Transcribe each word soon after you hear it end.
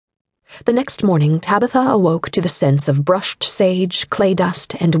The next morning, Tabitha awoke to the sense of brushed sage, clay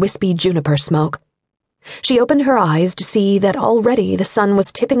dust, and wispy juniper smoke. She opened her eyes to see that already the sun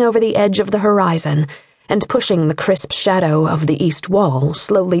was tipping over the edge of the horizon and pushing the crisp shadow of the east wall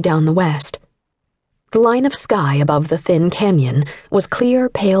slowly down the west. The line of sky above the thin canyon was clear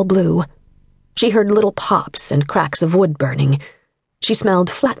pale blue. She heard little pops and cracks of wood burning. She smelled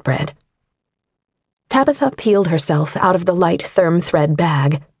flatbread. Tabitha peeled herself out of the light therm thread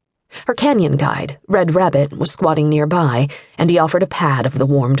bag. Her canyon guide, Red Rabbit, was squatting nearby, and he offered a pad of the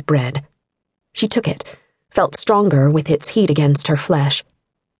warmed bread. She took it, felt stronger with its heat against her flesh.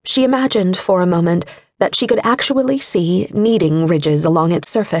 She imagined for a moment that she could actually see kneading ridges along its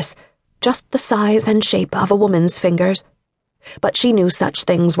surface, just the size and shape of a woman's fingers. But she knew such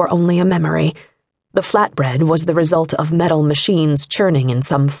things were only a memory. The flatbread was the result of metal machines churning in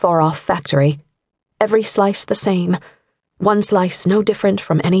some far-off factory. Every slice the same, one slice no different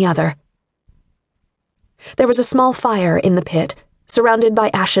from any other. There was a small fire in the pit, surrounded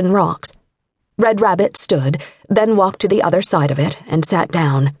by ashen rocks. Red Rabbit stood, then walked to the other side of it and sat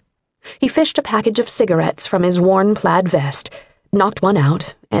down. He fished a package of cigarettes from his worn plaid vest, knocked one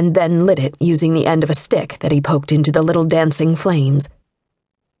out, and then lit it using the end of a stick that he poked into the little dancing flames.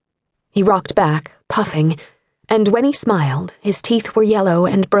 He rocked back, puffing, and when he smiled, his teeth were yellow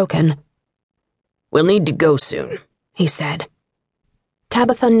and broken. "We'll need to go soon," he said.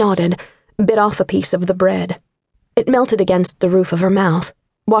 Tabitha nodded, bit off a piece of the bread. It melted against the roof of her mouth,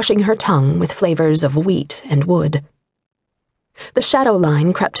 washing her tongue with flavors of wheat and wood. The shadow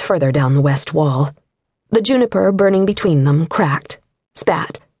line crept further down the west wall. The juniper burning between them cracked,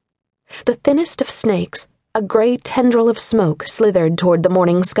 spat. The thinnest of snakes, a gray tendril of smoke, slithered toward the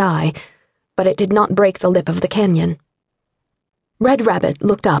morning sky, but it did not break the lip of the canyon. Red Rabbit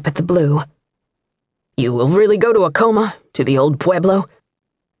looked up at the blue. "You will really go to Acoma, to the old pueblo?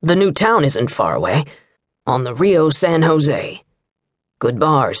 The new town isn't far away, on the Rio San Jose. Good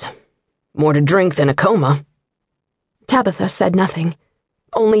bars. More to drink than Acoma." Tabitha said nothing,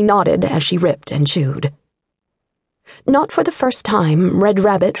 only nodded as she ripped and chewed. Not for the first time, Red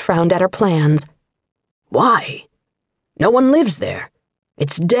Rabbit frowned at her plans. "Why? No one lives there.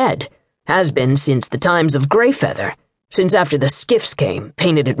 It's dead. Has been since the times of Greyfeather, since after the skiffs came,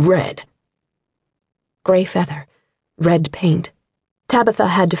 painted it red." Greyfeather, red paint. Tabitha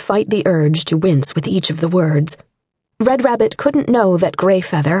had to fight the urge to wince with each of the words. Red Rabbit couldn't know that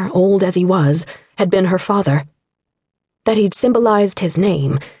Greyfeather, old as he was, had been her father. That he'd symbolized his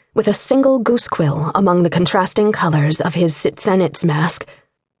name with a single goose quill among the contrasting colors of his Sitsenit's mask,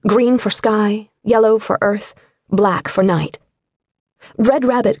 green for sky, yellow for earth, black for night. Red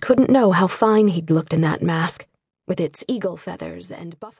Rabbit couldn't know how fine he'd looked in that mask, with its eagle feathers and buffalo.